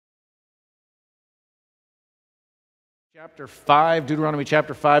Chapter 5, Deuteronomy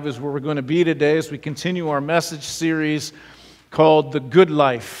chapter 5 is where we're going to be today as we continue our message series called The Good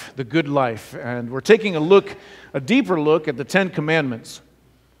Life, The Good Life. And we're taking a deeper look at the Ten Commandments.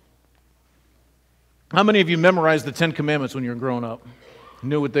 How many of you memorized the Ten Commandments when you were growing up?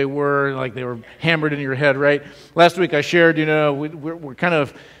 Knew what they were, like they were hammered into your head, right? Last week I shared,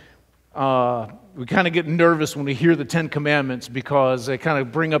 we kind of get nervous when we hear the Ten Commandments because they kind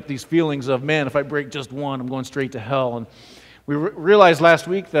of bring up these feelings of, man, if I break just one, I'm going straight to hell. And we realized last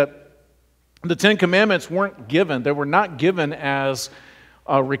week that the Ten Commandments weren't given. They were not given as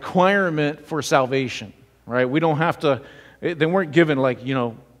a requirement for salvation, right? We don't have to, they weren't given like,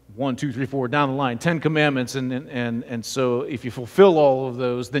 1, 2, 3, 4, down the line, 10 commandments, and so if you fulfill all of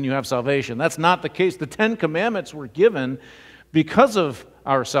those, then you have salvation. That's not the case. The 10 commandments were given because of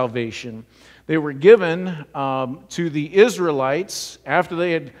our salvation. They were given to the Israelites after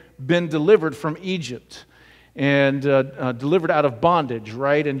they had been delivered from Egypt and delivered out of bondage,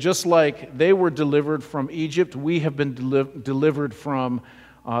 right? And just like they were delivered from Egypt, we have been delivered from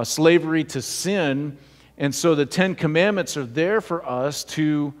slavery to sin. And so the Ten Commandments are there for us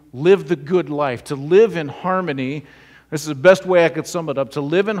to live the good life, to live in harmony. This is the best way I could sum it up, to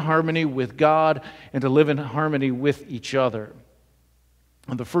live in harmony with God and to live in harmony with each other.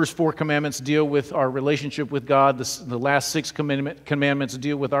 And the first 4 commandments deal with our relationship with God. The last 6 commandments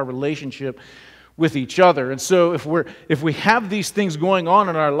deal with our relationship with each other. And so if we have these things going on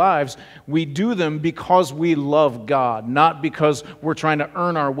in our lives, we do them because we love God, not because we're trying to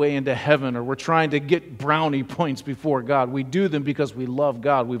earn our way into heaven or we're trying to get brownie points before God. We do them because we love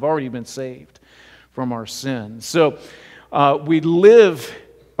God. We've already been saved from our sins. So we live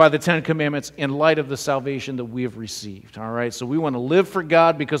by the Ten Commandments in light of the salvation that we have received. All right, so we want to live for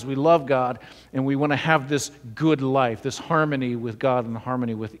God because we love God, and we want to have this good life, this harmony with God and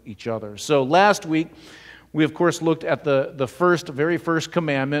harmony with each other. So last week, we of course looked at the very first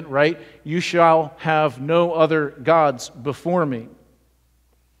commandment, right? You shall have no other gods before me.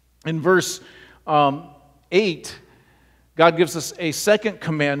 In verse 8, God gives us a second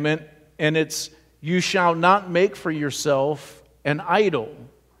commandment, and it's, you shall not make for yourself an idol.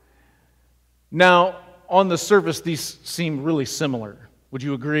 Now, on the surface, these seem really similar. Would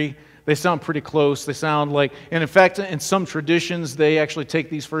you agree? They sound pretty close. They sound like, and in fact, in some traditions, they actually take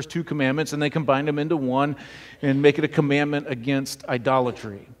these first 2 commandments and they combine them into one and make it a commandment against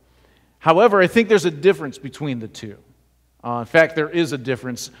idolatry. However, I think there's a difference between the two. In fact, there is a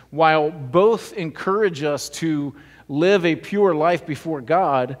difference. While both encourage us to live a pure life before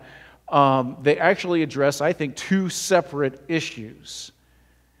God, they actually address, I think, 2 separate issues.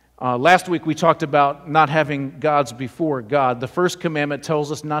 Last week we talked about not having gods before God. The first commandment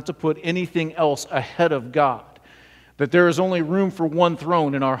tells us not to put anything else ahead of God. That there is only room for one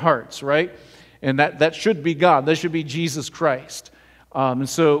throne in our hearts, right? And that should be God. That should be Jesus Christ. And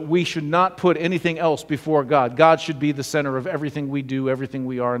so we should not put anything else before God. God should be the center of everything we do, everything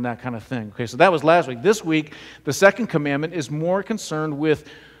we are, and that kind of thing. Okay, so that was last week. This week, the second commandment is more concerned with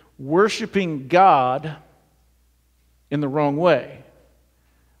worshiping God in the wrong way.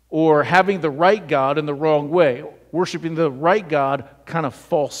 Or having the right God in the wrong way. Worshiping the right God kind of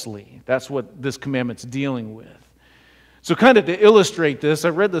falsely. That's what this commanment's dealing with. So kind of to illustrate this, I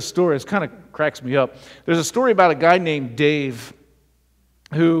read this story. It kind of cracks me up. There's a story about a guy named Dave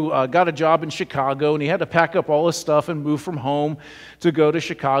who got a job in Chicago, and he had to pack up all his stuff and move from home to go to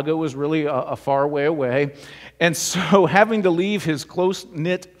Chicago. It was really a far way away. And so having to leave his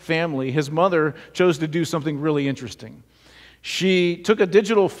close-knit family, his mother chose to do something really interesting. She took a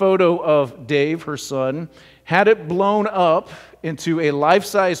digital photo of Dave, her son, had it blown up into a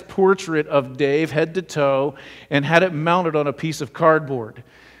life-size portrait of Dave, head to toe, and had it mounted on a piece of cardboard.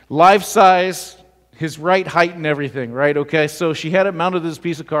 Life-size, his right height and everything, right? Okay, so she had it mounted to this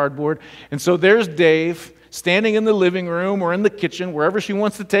piece of cardboard. And so there's Dave standing in the living room or in the kitchen, wherever she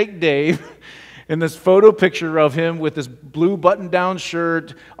wants to take Dave, in this photo picture of him with this blue button-down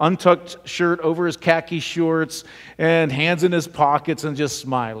shirt, untucked shirt over his khaki shorts, and hands in his pockets and just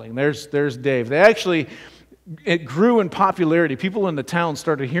smiling. There's Dave. It grew in popularity. People in the town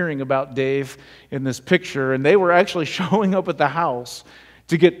started hearing about Dave in this picture, and they were actually showing up at the house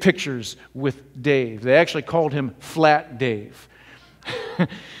to get pictures with Dave. They actually called him Flat Dave.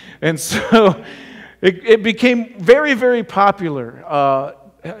 And so it became very, very popular.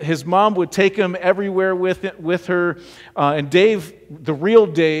 His mom would take him everywhere with her, and Dave, the real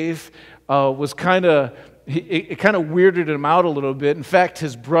Dave, was it kind of weirded him out a little bit. In fact,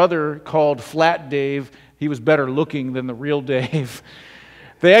 his brother called Flat Dave, he was better looking than the real Dave.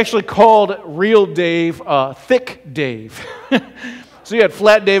 They actually called real Dave Thick Dave. So you had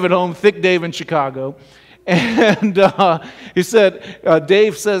Flat Dave at home, Thick Dave in Chicago. And he said,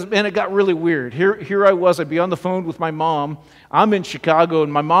 Dave says, man, it got really weird. Here I was, I'd be on the phone with my mom. I'm in Chicago,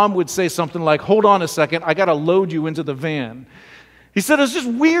 and my mom would say something like, hold on a second, I got to load you into the van. He said, it's just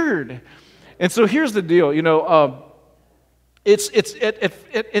weird. And so here's the deal,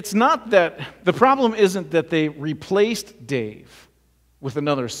 it's not that, the problem isn't that they replaced Dave with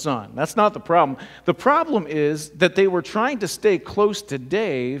another son. That's not the problem. The problem is that they were trying to stay close to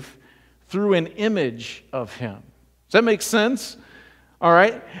Dave through an image of him. Does that make sense? All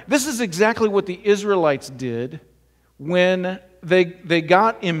right? This is exactly what the Israelites did when they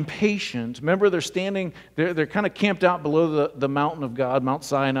got impatient. Remember, they're kind of camped out below the mountain of God, Mount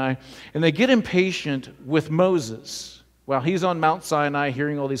Sinai, and they get impatient with Moses while he's on Mount Sinai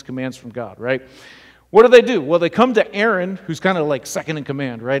hearing all these commands from God, right? What do? Well, they come to Aaron, who's kind of like second in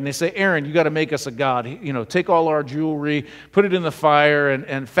command, right? And they say, Aaron, you got to make us a god. Take all our jewelry, put it in the fire,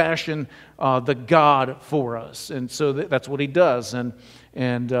 and fashion the god for us. And so that's what he does.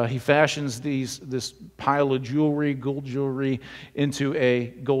 And he fashions this pile of jewelry, gold jewelry, into a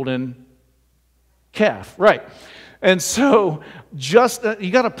golden calf, right? And so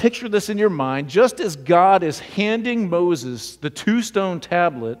you got to picture this in your mind. Just as God is handing Moses the 2 stone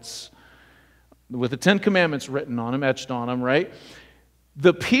tablets with the 10 Commandments written on them, etched on them, right?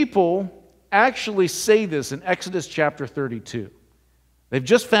 The people actually say this in Exodus chapter 32. They've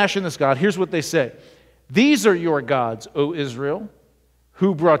just fashioned this God. Here's what they say. These are your gods, O Israel,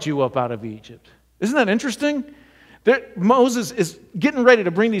 who brought you up out of Egypt. Isn't that interesting? Moses is getting ready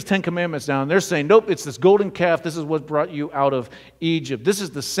to bring these 10 Commandments down. They're saying, nope, it's this golden calf. This is what brought you out of Egypt. This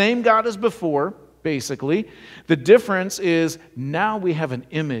is the same God as before. Basically, the difference is now we have an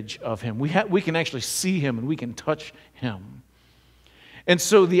image of him. We can actually see him and we can touch him. And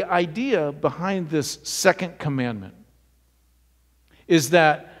so the idea behind this second commandment is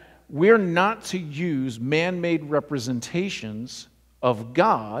that we're not to use man-made representations of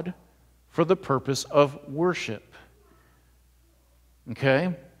God for the purpose of worship.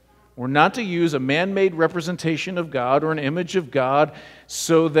 Okay? We're not to use a man-made representation of God or an image of God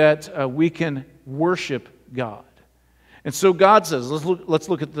so that we can worship God. And so God says, let's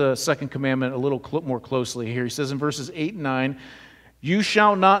look at the second commandment a little more closely here. He says in verses 8 and 9, you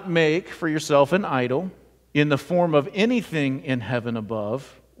shall not make for yourself an idol in the form of anything in heaven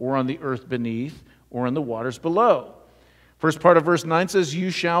above, or on the earth beneath, or in the waters below. First part of verse 9 says, you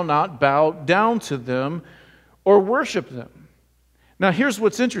shall not bow down to them or worship them. Now, here's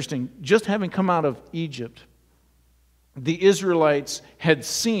what's interesting. Just having come out of Egypt, the Israelites had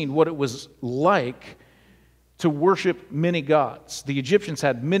seen what it was like to worship many gods. The Egyptians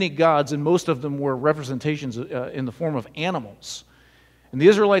had many gods, and most of them were representations in the form of animals. And the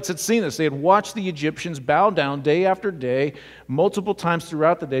Israelites had seen this. They had watched the Egyptians bow down day after day, multiple times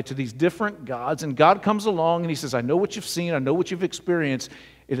throughout the day, to these different gods. And God comes along and he says, I know what you've seen, I know what you've experienced.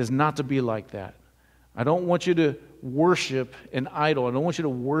 It is not to be like that. I don't want you to worship an idol. I don't want you to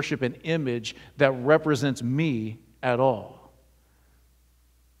worship an image that represents me at all.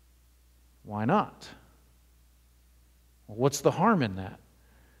 Why not? Well, what's the harm in that?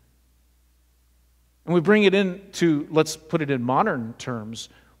 And we bring it into, let's put it in modern terms.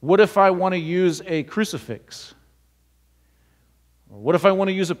 What if I want to use a crucifix? Or what if I want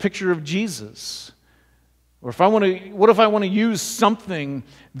to use a picture of Jesus? Or what if I want to use something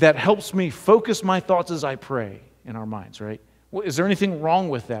that helps me focus my thoughts as I pray in our minds, right? Is there anything wrong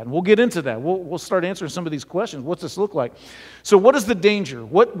with that? And we'll get into that. We'll start answering some of these questions. What's this look like? So what is the danger?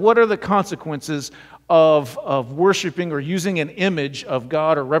 What are the consequences of worshiping or using an image of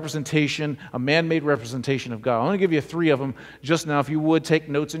God or representation, a man-made representation of God? I'm going to give you 3 of them just now. If you would, take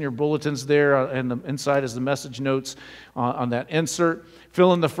notes in your bulletins there, and the inside is the message notes on that insert.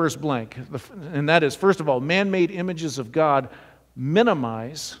 Fill in the first blank. And that is, first of all, man-made images of God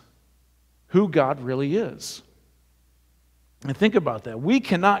minimize who God really is. And think about that. We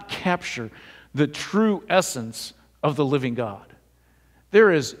cannot capture the true essence of the living God.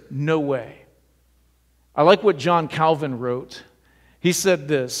 There is no way. I like what John Calvin wrote. He said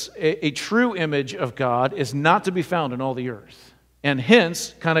this, a true image of God is not to be found in all the earth. And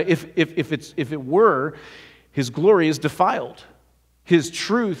hence, kind of if it were, his glory is defiled. His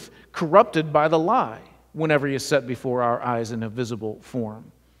truth corrupted by the lie whenever he is set before our eyes in a visible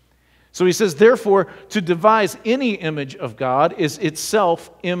form. So he says, therefore, to devise any image of God is itself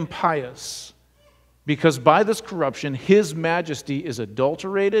impious, because by this corruption his majesty is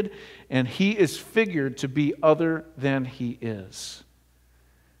adulterated, and he is figured to be other than he is.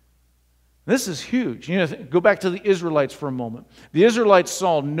 This is huge. Go back to the Israelites for a moment. The Israelites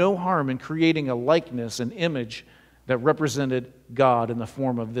saw no harm in creating a likeness, an image that represented God in the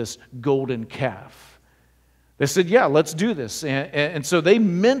form of this golden calf. They said, yeah, let's do this. And so they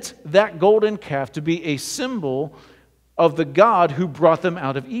meant that golden calf to be a symbol of the God who brought them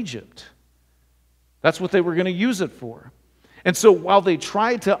out of Egypt. That's what they were going to use it for. And so while they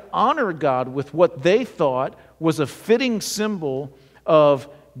tried to honor God with what they thought was a fitting symbol of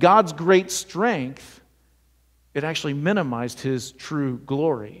God's great strength, it actually minimized his true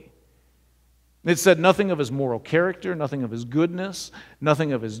glory. It said nothing of his moral character, nothing of his goodness,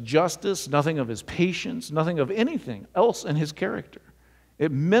 nothing of his justice, nothing of his patience, nothing of anything else in his character.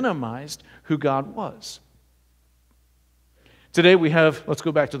 It minimized who God was. Today we have, let's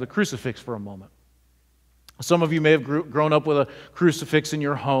go back to the crucifix for a moment. Some of you may have grown up with a crucifix in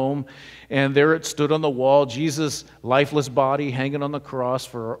your home, and there it stood on the wall, Jesus' lifeless body hanging on the cross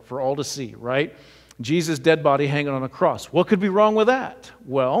for all to see, right? Jesus' dead body hanging on a cross. What could be wrong with that?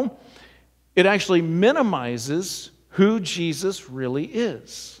 Well, it actually minimizes who Jesus really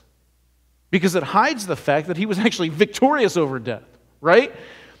is, because it hides the fact that he was actually victorious over death, right?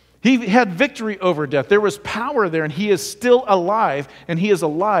 He had victory over death. There was power there, and he is still alive, and he is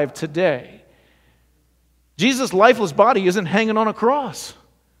alive today. Jesus' lifeless body isn't hanging on a cross,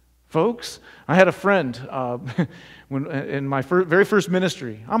 folks. I had a friend in my very first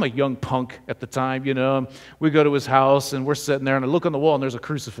ministry. I'm a young punk at the time, you know. We go to his house, and we're sitting there, and I look on the wall, and there's a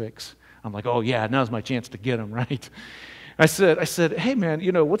crucifix. I'm like, oh, yeah, now's my chance to get him, right? I said, hey, man,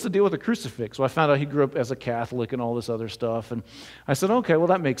 you know, what's the deal with the crucifix? Well, I found out he grew up as a Catholic and all this other stuff. And I said, okay, well,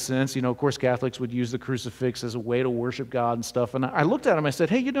 that makes sense. You know, of course, Catholics would use the crucifix as a way to worship God and stuff. And I looked at him, I said,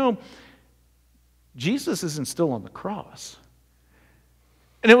 hey, you know, Jesus isn't still on the cross.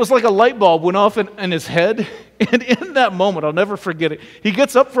 And it was like a light bulb went off in his head. And in that moment, I'll never forget it, he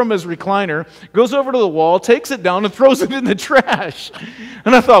gets up from his recliner, goes over to the wall, takes it down, and throws it in the trash.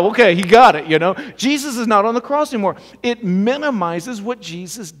 And I thought, okay, he got it, you know. Jesus is not on the cross anymore. It minimizes what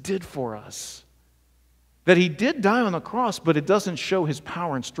Jesus did for us. That he did die on the cross, but it doesn't show his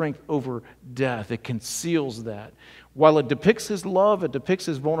power and strength over death. It conceals that. While it depicts his love, it depicts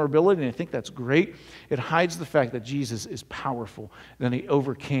his vulnerability, and I think that's great, it hides the fact that Jesus is powerful, and he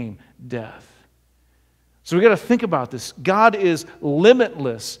overcame death. So we got to think about this. God is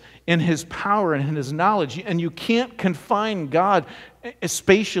limitless in his power and in his knowledge, and you can't confine God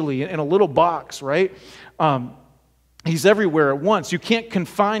spatially in a little box, right? He's everywhere at once. You can't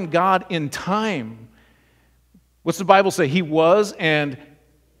confine God in time. What's the Bible say? He was and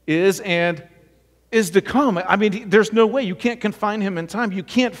is to come. I mean, there's no way. You can't confine him in time. You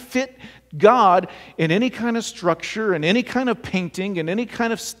can't fit God in any kind of structure, in any kind of painting, in any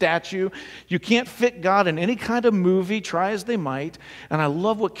kind of statue. You can't fit God in any kind of movie, try as they might. And I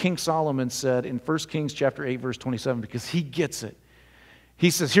love what King Solomon said in 1 Kings chapter 8, verse 27, because he gets it.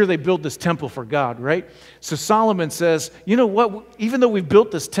 He says, here they build this temple for God, right? So Solomon says, you know what? Even though we've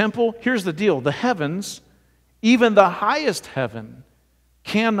built this temple, here's the deal. The heavens, even the highest heaven,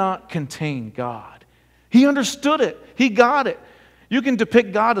 cannot contain God. He understood it. He got it. You can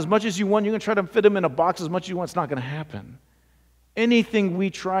depict God as much as you want. You can try to fit him in a box as much as you want. It's not going to happen. Anything we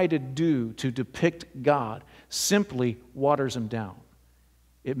try to do to depict God simply waters him down.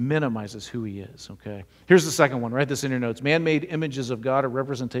 It minimizes who he is, okay? Here's the second one. Write this in your notes. Man-made images of God or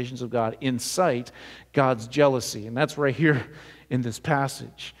representations of God incite God's jealousy. And that's right here in this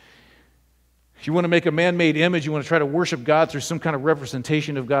passage. If you want to make a man-made image, you want to try to worship God through some kind of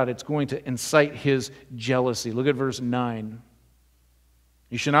representation of God, it's going to incite his jealousy. Look at verse 9.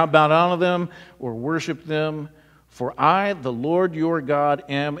 You shall not bow down to them or worship them, for I, the Lord your God,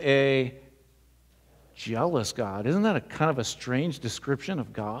 am a jealous God. Isn't that a kind of a strange description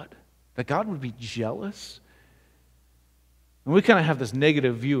of God? That God would be jealous? And we kind of have this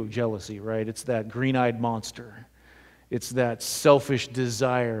negative view of jealousy, right? It's that green-eyed monster. It's that selfish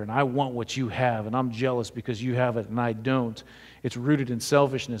desire, and I want what you have, and I'm jealous because you have it and I don't. It's rooted in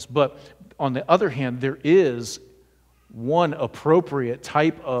selfishness. But on the other hand, there is one appropriate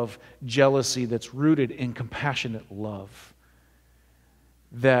type of jealousy that's rooted in compassionate love.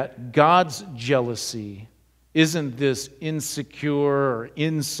 That God's jealousy isn't this insecure or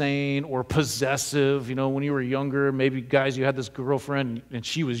insane or possessive. You know, when you were younger, maybe guys, you had this girlfriend and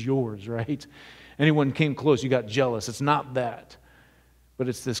she was yours, right? Anyone came close, you got jealous. It's not that. But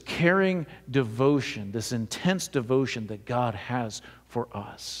it's this caring devotion, this intense devotion that God has for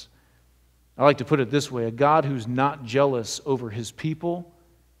us. I like to put it this way. A God who's not jealous over his people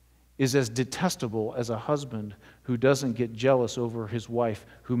is as detestable as a husband who doesn't get jealous over his wife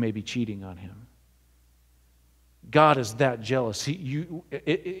who may be cheating on him. God is that jealous.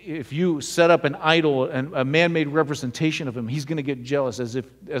 If you set up an idol and a man-made representation of him, he's going to get jealous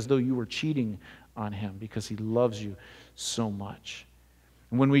as though you were cheating on him because he loves you so much.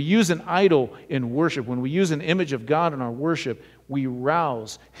 And when we use an idol in worship, when we use an image of God in our worship, we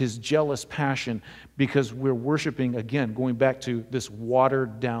rouse his jealous passion because we're worshiping, again, going back to this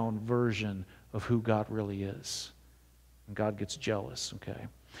watered-down version of who God really is. And God gets jealous, okay?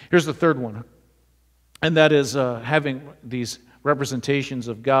 Here's the third one, and that is having these representations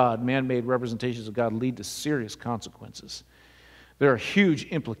of God, man-made representations of God, lead to serious consequences. There are huge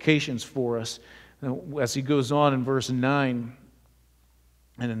implications for us. As he goes on in verse 9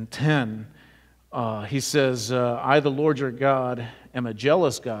 and in 10, he says, I, the Lord your God, am a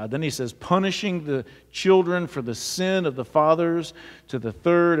jealous God. Then he says, punishing the children for the sin of the fathers to the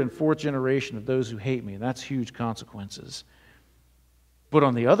third and fourth generation of those who hate me. And that's huge consequences. But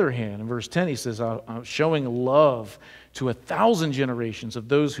on the other hand, in verse 10, he says, I'm showing love to 1,000 generations of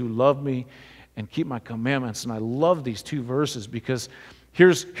those who love me and keep my commandments. And I love these two verses because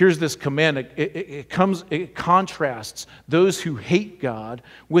here's this command. It contrasts those who hate God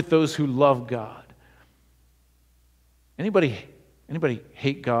with those who love God. Anybody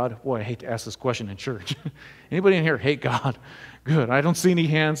hate God? Boy, I hate to ask this question in church. Anybody in here hate God? Good. I don't see any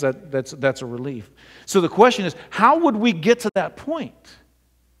hands. That's a relief. So the question is, how would we get to that point?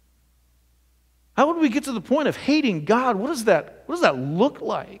 How would we get to the point of hating God? What does that look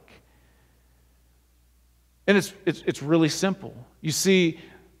like? And it's really simple. You see,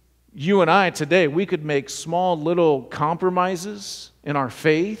 you and I today, we could make small little compromises in our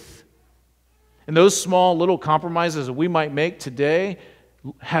faith. And those small little compromises that we might make today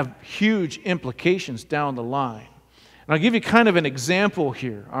have huge implications down the line. And I'll give you kind of an example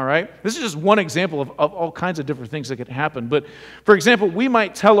here, all right? This is just one example of all kinds of different things that could happen. But, for example, we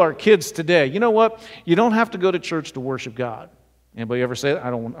might tell our kids today, you know what? You don't have to go to church to worship God. Anybody ever say that? I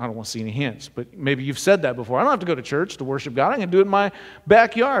don't want to see any hands, but maybe you've said that before. I don't have to go to church to worship God. I can do it in my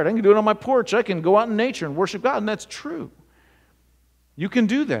backyard. I can do it on my porch. I can go out in nature and worship God, and that's true. You can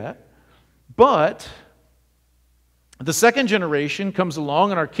do that, but the second generation comes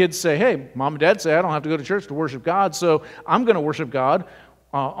along and our kids say, hey, mom and dad say I don't have to go to church to worship God, so I'm going to worship God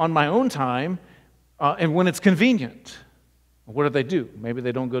on my own time and when it's convenient. What do? Maybe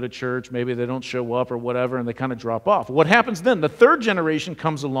they don't go to church, maybe they don't show up or whatever, and they kind of drop off. What happens then? The third generation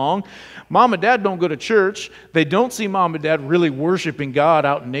comes along. Mom and dad don't go to church. They don't see mom and dad really worshiping God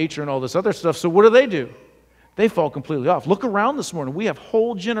out in nature and all this other stuff, so what do? They fall completely off. Look around this morning. We have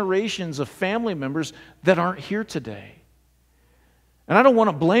whole generations of family members that aren't here today. And I don't want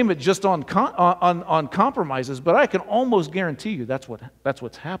to blame it just on compromises, but I can almost guarantee you that's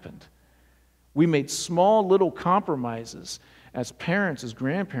what's happened. We made small little compromises as parents, as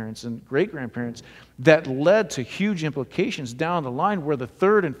grandparents, and great-grandparents that led to huge implications down the line where the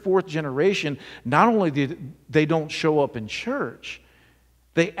third and fourth generation, not only did they don't show up in church,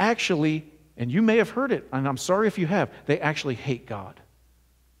 they actually, and you may have heard it, and I'm sorry if you have, they actually hate God.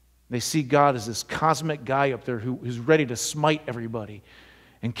 They see God as this cosmic guy up there who's ready to smite everybody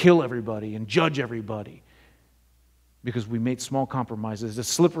and kill everybody and judge everybody because we made small compromises. It's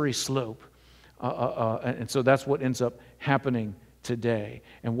a slippery slope. And so that's what ends up happening today.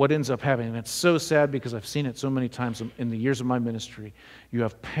 And what ends up happening, and it's so sad because I've seen it so many times in the years of my ministry, you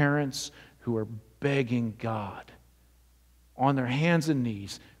have parents who are begging God on their hands and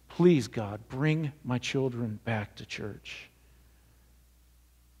knees, please God, bring my children back to church.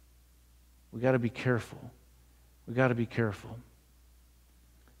 We got to be careful. We got to be careful.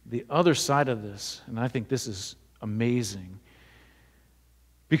 The other side of this, and I think this is amazing,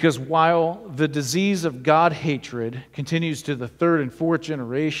 because while the disease of God hatred continues to the third and fourth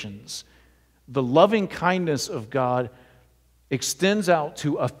generations, the loving kindness of God extends out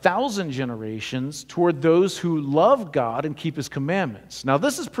to 1,000 generations toward those who love God and keep His commandments. Now,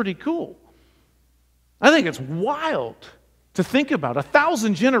 this is pretty cool. I think it's wild to think about.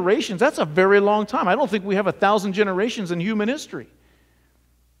 1,000 generations, that's a very long time. I don't think we have 1,000 generations in human history.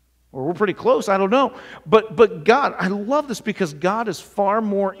 Or we're pretty close, I don't know. But God, I love this because God is far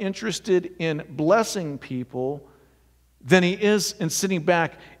more interested in blessing people than He is in sitting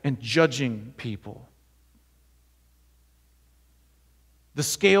back and judging people. The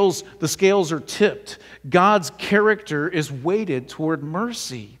scales are tipped. God's character is weighted toward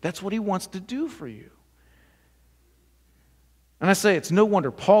mercy. That's what He wants to do for you. And I say it's no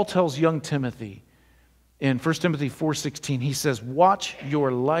wonder Paul tells young Timothy in 1 Timothy 4:16, he says, watch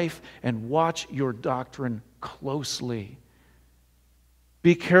your life and watch your doctrine closely.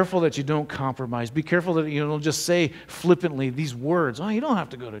 Be careful that you don't compromise. Be careful that you don't just say flippantly these words. Oh, you don't have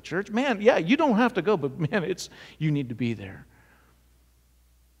to go to church. Man, yeah, you don't have to go, but man, you need to be there.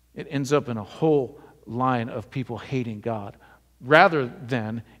 It ends up in a whole line of people hating God. Rather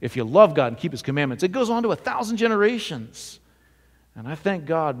than, if you love God and keep His commandments, it goes on to 1,000 generations. And I thank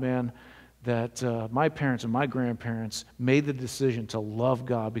God, man, that my parents and my grandparents made the decision to love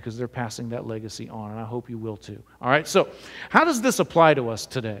God because they're passing that legacy on, and I hope you will too. All right, so how does this apply to us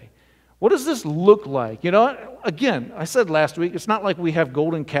today? What does this look like? You know, again, I said last week, it's not like we have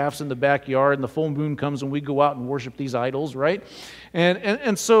golden calves in the backyard and the full moon comes and we go out and worship these idols, right?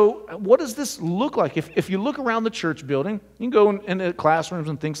 And so what does this look like? If you look around the church building, you can go in the classrooms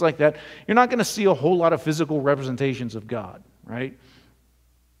and things like that, you're not going to see a whole lot of physical representations of God, right?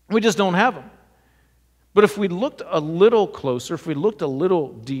 We just don't have them. But if we looked a little closer, if we looked a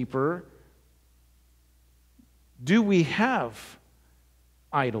little deeper, do we have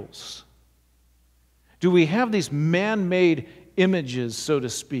idols? Do we have these man-made images, so to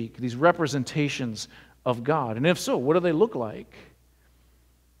speak, these representations of God? And if so, what do they look like?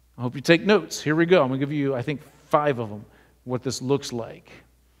 I hope you take notes. Here we go. I'm going to give you, I think, 5 of them, what this looks like.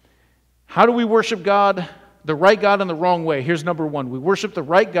 How do we worship God? The right God in the wrong way. Here's number 1. We worship the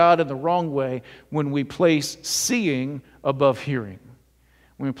right God in the wrong way when we place seeing above hearing.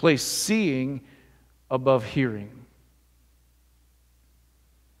 When we place seeing above hearing.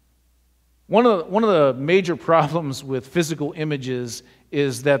 One of the major problems with physical images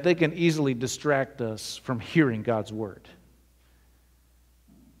is that they can easily distract us from hearing God's word.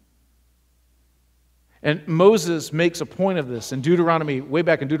 And Moses makes a point of this in Deuteronomy, way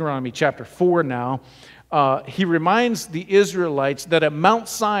back in Deuteronomy chapter 4 now. He reminds the Israelites that at Mount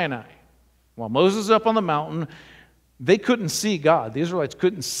Sinai, while Moses is up on the mountain, they couldn't see God. The Israelites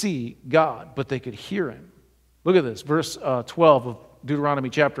couldn't see God, but they could hear him. Look at this, verse 12 of Deuteronomy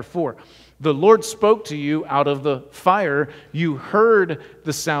chapter 4. The Lord spoke to you out of the fire. You heard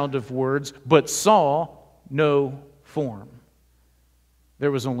the sound of words, but saw no form. There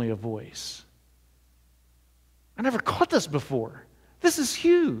was only a voice. I never caught this before. This is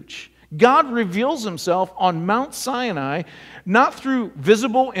huge. God reveals himself on Mount Sinai, not through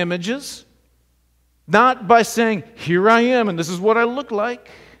visible images, not by saying, here I am and this is what I look like,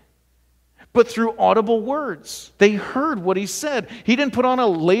 but through audible words. They heard what he said. He didn't put on a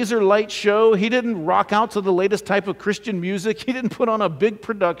laser light show. He didn't rock out to the latest type of Christian music. He didn't put on a big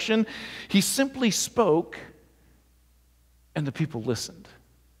production. He simply spoke, and the people listened.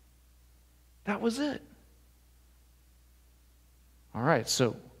 That was it. All right,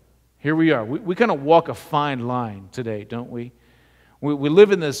 so here we are. We kind of walk a fine line today, don't we? We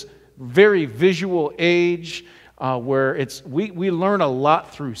live in this very visual age where we learn a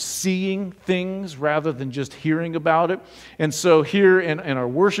lot through seeing things rather than just hearing about it. And so here in our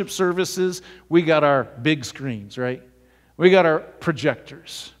worship services, we got our big screens, right? We got our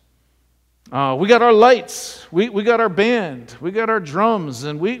projectors. We got our lights. We got our band. We got our drums,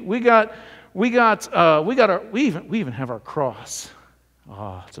 and we even have our cross.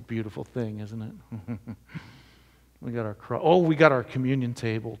 Oh, it's a beautiful thing, isn't it? We got our cross. Oh, we got our communion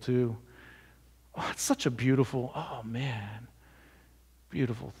table too. Oh, it's such a beautiful, oh man,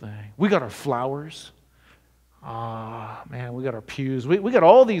 beautiful thing. We got our flowers. Ah, man, we got our pews. We got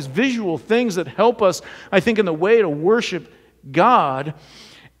all these visual things that help us, I think, in the way to worship God.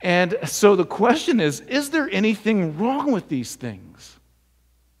 And so the question is there anything wrong with these things?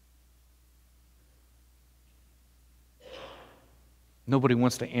 Nobody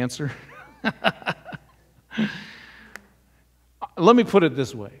wants to answer? Let me put it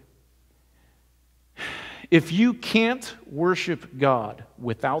this way. If you can't worship God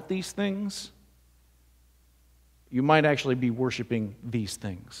without these things, you might actually be worshiping these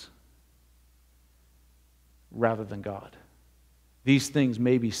things rather than God. These things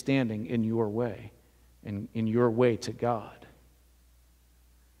may be standing in your way, in your way to God.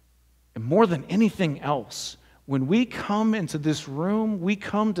 And more than anything else, when we come into this room, we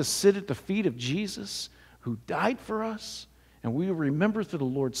come to sit at the feet of Jesus who died for us, and we remember through the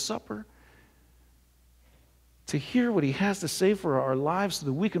Lord's Supper to hear what he has to say for our lives so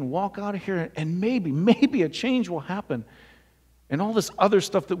that we can walk out of here and maybe a change will happen. And all this other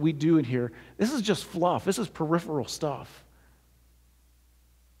stuff that we do in here, this is just fluff. This is peripheral stuff.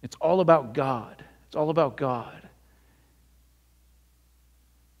 It's all about God. It's all about God.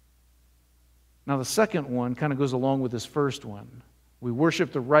 Now, the second one kind of goes along with this first one. We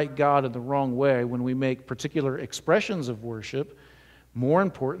worship the right God in the wrong way when we make particular expressions of worship more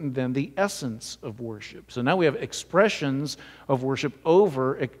important than the essence of worship. So now we have expressions of worship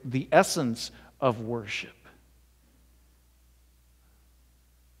over the essence of worship.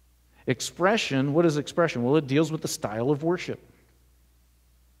 Expression, what is expression? Well, it deals with the style of worship.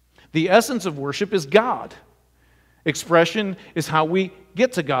 The essence of worship is God. Expression is how we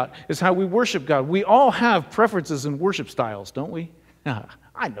get to God, is how we worship God. We all have preferences in worship styles, don't we?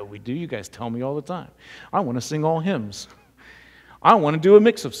 I know we do. You guys tell me all the time. I want to sing all hymns. I want to do a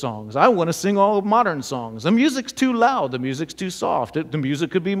mix of songs. I want to sing all modern songs. The music's too loud. The music's too soft. The music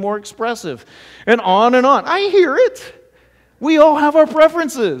could be more expressive. And on and on. I hear it. We all have our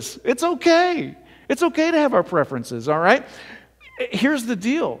preferences. It's okay. It's okay to have our preferences, all right? Here's the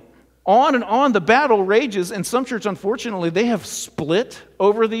deal. On and on, the battle rages, and some churches, unfortunately, they have split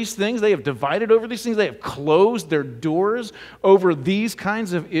over these things. They have divided over these things. They have closed their doors over these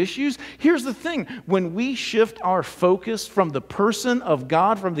kinds of issues. Here's the thing. When we shift our focus from the person of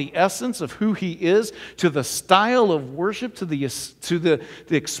God, from the essence of who He is, to the style of worship, to the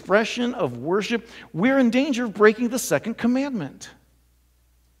expression of worship, we're in danger of breaking the second commandment.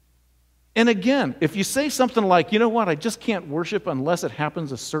 And again, if you say something like, you know what, I just can't worship unless it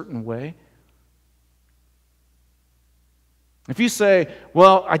happens a certain way. If you say,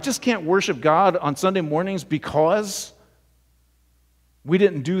 well, I just can't worship God on Sunday mornings because we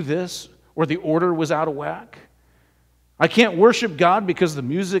didn't do this or the order was out of whack. I can't worship God because the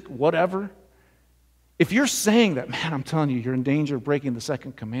music, whatever. If you're saying that, man, I'm telling you, you're in danger of breaking the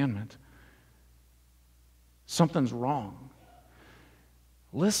second commandment. Something's wrong.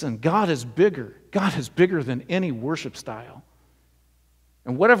 Listen, God is bigger. God is bigger than any worship style.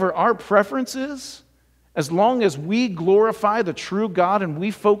 And whatever our preference is, as long as we glorify the true God and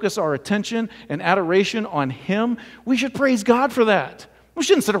we focus our attention and adoration on Him, we should praise God for that. We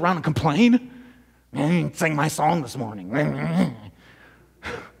shouldn't sit around and complain. Sing my song this morning.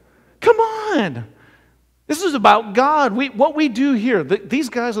 Come on. This is about God. What we do here, these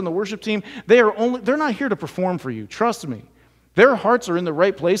guys on the worship team, they're not here to perform for you. Trust me. Their hearts are in the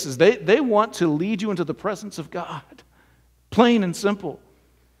right places. They want to lead you into the presence of God. Plain and simple.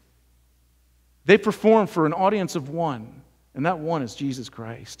 They perform for an audience of one, and that one is Jesus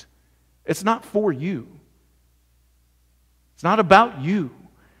Christ. It's not for you. It's not about you.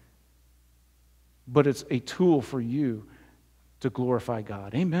 But it's a tool for you to glorify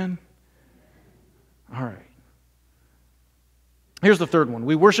God. Amen? All right. Here's the third one.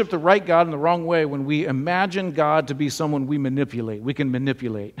 We worship the right God in the wrong way when we imagine God to be someone we manipulate. We can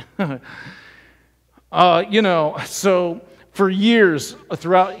manipulate. So for years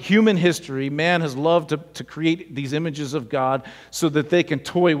throughout human history, man has loved to create these images of God so that they can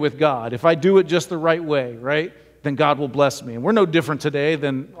toy with God. If I do it just the right way, right, then God will bless me. And we're no different today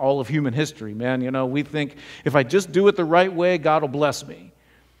than all of human history, man. You know, we think if I just do it the right way, God will bless me.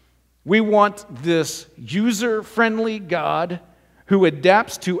 We want this user-friendly God who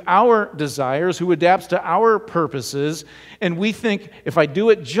adapts to our desires, who adapts to our purposes, and we think, if I do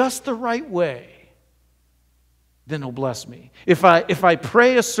it just the right way, then He'll bless me. If I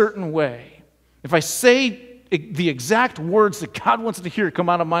pray a certain way, if I say the exact words that God wants to hear come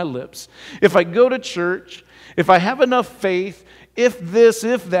out of my lips, if I go to church, if I have enough faith, if this,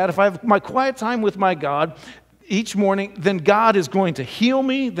 if that, if I have my quiet time with my God each morning, then God is going to heal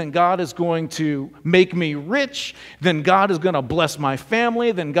me, then God is going to make me rich, then God is going to bless my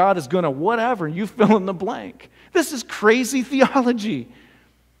family, then God is going to whatever, you fill in the blank. This is crazy theology.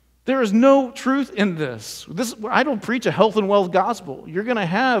 There is no truth in this. I don't preach a health and wealth gospel. You're going to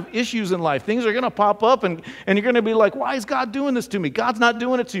have issues in life. Things are going to pop up, and you're going to be like, why is God doing this to me? God's not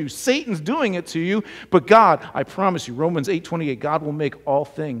doing it to you. Satan's doing it to you. But God, I promise you, Romans 8:28, God will make all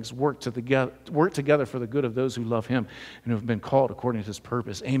things work together for the good of those who love Him and who have been called according to His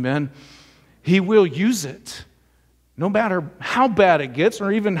purpose. Amen? He will use it. No matter how bad it gets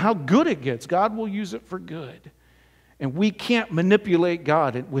or even how good it gets, God will use it for good. And we can't manipulate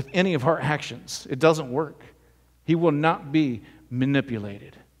God with any of our actions. It doesn't work. He will not be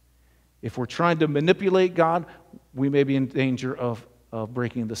manipulated. If we're trying to manipulate God, we may be in danger of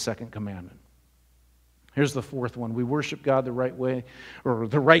breaking the second commandment. Here's the fourth one. We worship God the right way, or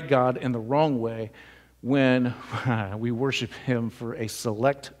the right God in the wrong way, when we worship Him for a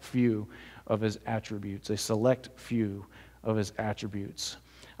select few of His attributes. A select few of His attributes.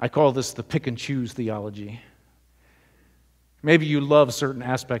 I call this the pick and choose theology. Maybe you love certain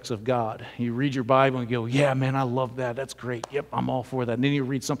aspects of God. You read your Bible and go, yeah, man, I love that. That's great. Yep, I'm all for that. And then you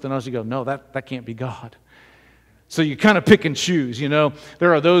read something else, you go, no, that can't be God. So you kind of pick and choose, you know.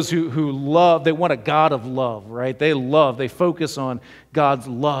 There are those who love, they want a God of love, right? They focus on God's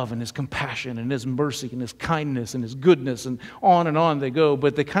love and His compassion and His mercy and His kindness and His goodness, and on they go.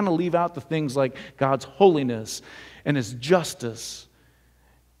 But they kind of leave out the things like God's holiness and His justice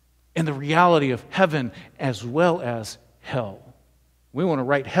and the reality of heaven as well as hell. We want to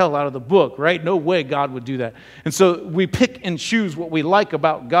write hell out of the book, right? No way God would do that. And so we pick and choose what we like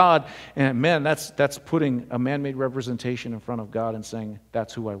about God. And man, that's putting a man-made representation in front of God and saying,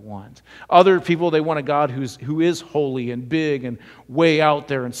 that's who I want. Other people, they want a God who is holy and big and way out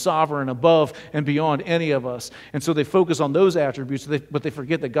there and sovereign above and beyond any of us. And so they focus on those attributes, but they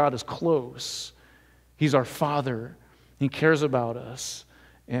forget that God is close. He's our Father. He cares about us.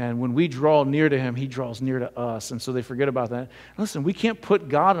 And when we draw near to Him, He draws near to us. And so they forget about that. Listen, we can't put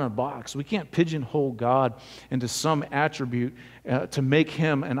God in a box. We can't pigeonhole God into some attribute to make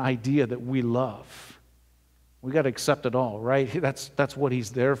Him an idea that we love. We got to accept it all, right? That's what He's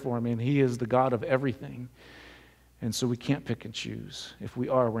there for. I mean, He is the God of everything. And so we can't pick and choose. If we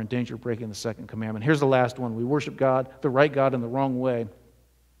are, we're in danger of breaking the second commandment. Here's the last one. We worship God, the right God, in the wrong way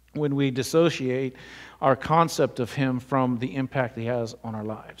when we dissociate our concept of Him from the impact He has on our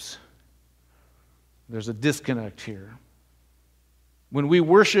lives. There's a disconnect here. When we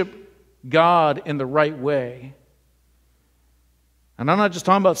worship God in the right way, and I'm not just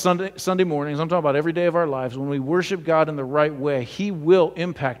talking about Sunday mornings, I'm talking about every day of our lives. When we worship God in the right way, He will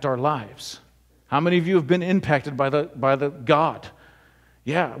impact our lives. How many of you have been impacted by the God?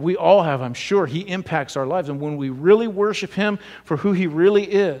 Yeah, we all have, I'm sure. He impacts our lives. And when we really worship Him for who He really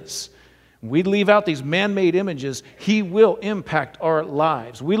is, we leave out these man-made images, He will impact our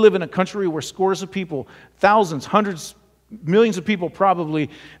lives. We live in a country where scores of people, thousands, hundreds, millions of people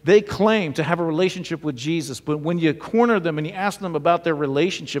probably, they claim to have a relationship with Jesus. But when you corner them and you ask them about their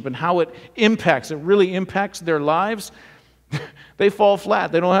relationship and how it really impacts their lives, they fall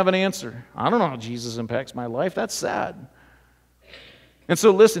flat. They don't have an answer. I don't know how Jesus impacts my life. That's sad. And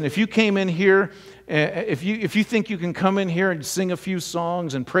so listen, if you came in here, if you think you can come in here and sing a few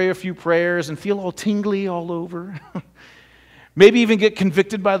songs and pray a few prayers and feel all tingly all over, maybe even get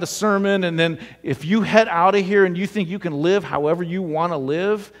convicted by the sermon, and then if you head out of here and you think you can live however you want to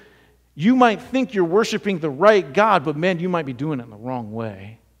live, you might think you're worshiping the right God, but man, you might be doing it in the wrong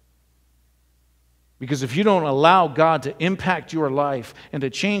way. Because if you don't allow God to impact your life and to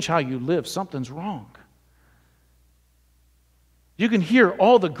change how you live, something's wrong. You can hear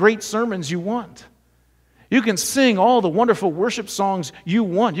all the great sermons you want. You can sing all the wonderful worship songs you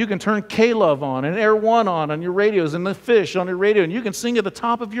want. You can turn K-Love on and Air One on your radios and The Fish on your radio, and you can sing at the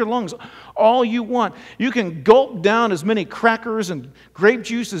top of your lungs all you want. You can gulp down as many crackers and grape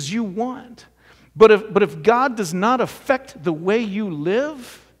juice as you want. But if God does not affect the way you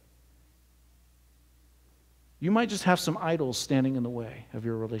live, you might just have some idols standing in the way of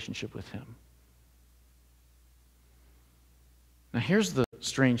your relationship with Him. Now, here's the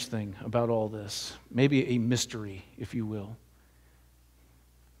strange thing about all this, maybe a mystery, if you will.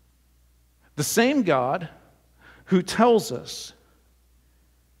 The same God who tells us,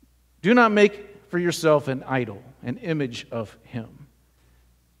 do not make for yourself an idol, an image of Him,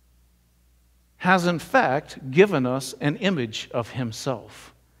 has in fact given us an image of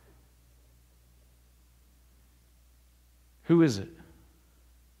Himself. Who is it?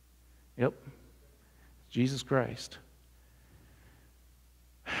 Yep, Jesus Christ.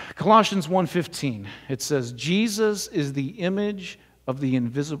 Colossians 1:15, it says, Jesus is the image of the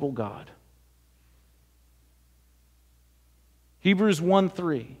invisible God. Hebrews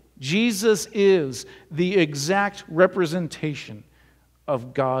 1:3, Jesus is the exact representation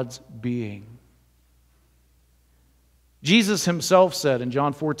of God's being. Jesus Himself said in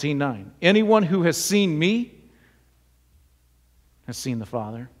John 14:9, anyone who has seen me has seen the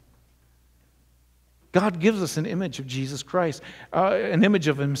Father. God gives us an image of Jesus Christ, an image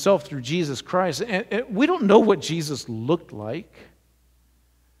of Himself through Jesus Christ. And we don't know what Jesus looked like.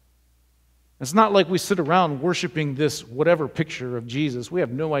 It's not like we sit around worshiping this whatever picture of Jesus. We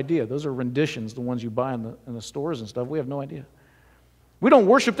have no idea. Those are renditions, the ones you buy in the stores and stuff. We have no idea. We don't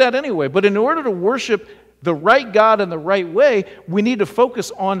worship that anyway. But in order to worship the right God in the right way, we need to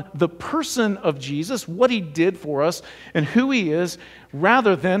focus on the person of Jesus, what He did for us, and who He is,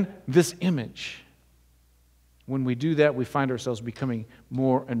 rather than this image. When we do that, we find ourselves becoming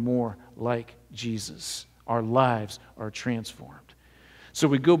more and more like Jesus. Our lives are transformed. So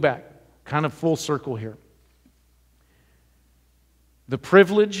we go back, kind of full circle here. The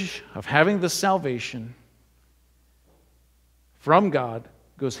privilege of having the salvation from God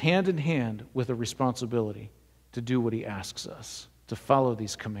goes hand in hand with a responsibility to do what He asks us, to follow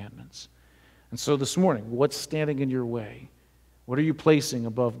these commandments. And so this morning, what's standing in your way? What are you placing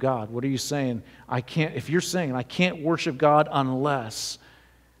above God? What are you saying? If you're saying, I can't worship God unless,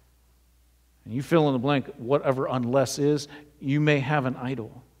 and you fill in the blank, whatever unless is, you may have an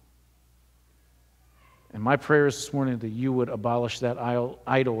idol. And my prayer is this morning that you would abolish that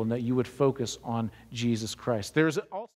idol and that you would focus on Jesus Christ. There's also